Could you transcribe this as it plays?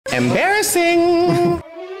Embarrassing.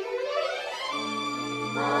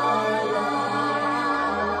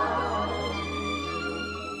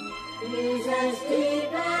 Is as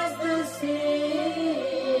deep as the sea,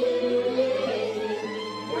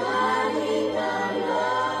 darling, our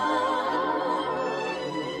love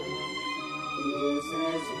is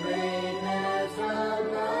as great as our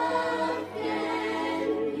love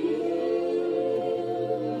can be.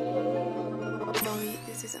 Mommy,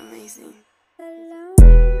 this is amazing.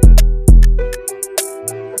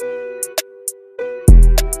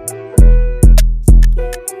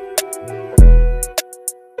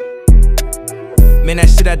 Man, that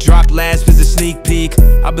shit I dropped last was a sneak peek.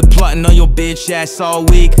 I've been plotting on your bitch ass all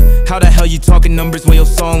week. How the hell you talking numbers when your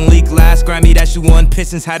song leaked? Last Grammy that you won,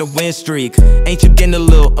 Pistons had a win streak. Ain't you getting a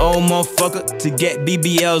little old, motherfucker? To get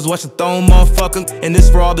BBLs, watch the throne, motherfucker. And this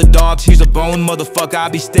for all the dogs, here's a bone, motherfucker. I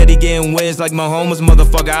be steady getting wins like my homies,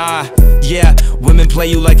 motherfucker. Yeah, women play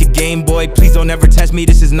you like a Game Boy. Please don't ever test me,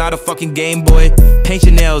 this is not a fucking Game Boy. Paint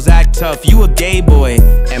your nails, act tough, you a gay boy.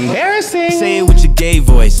 Embarrassing. Say it with your gay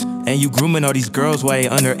voice. And you grooming all these girls while they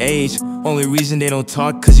underage. Only reason they don't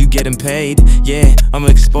talk cause you getting paid. Yeah, I'ma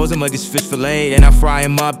expose them like it's fish fillet. And I fry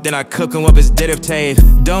them up, then I cook them up as dinner tape.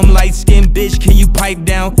 Dumb light-skinned bitch, can you pipe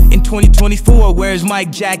down? In 2024, where's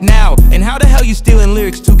Mike Jack now? And how the hell you stealing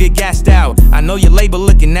lyrics to get gassed out? I know your label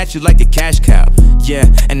looking at you like a cash cow. Yeah,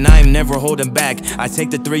 and I am never holding back. I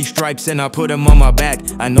take the 3 stripes and I put them on my back.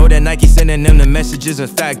 I know that Nike sending them the messages. In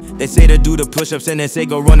fact, they say to do the push-ups and they say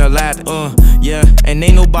go run a lap. Yeah, and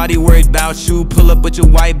ain't nobody worried about you. Pull up with your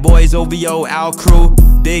white boys, OVO, Al crew.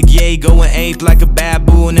 Big yay, going ape like a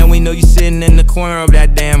baboon. And we know you sitting in the corner of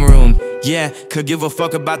that damn room. Yeah, could give a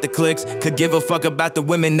fuck about the clicks. Could give a fuck about the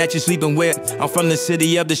women that you're sleeping with. I'm from the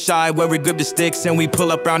city of the shy where we grip the sticks. And we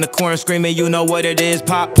pull up round the corner screaming, you know what it is.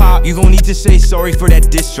 Pop, pop, you gon' need to say sorry for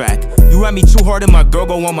that diss track. You rap me too hard and my girl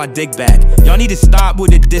gon' want my dick back. Y'all need to stop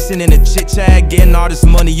with the dissing and the chit chat. Getting all this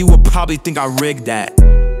money, you would probably think I rigged that.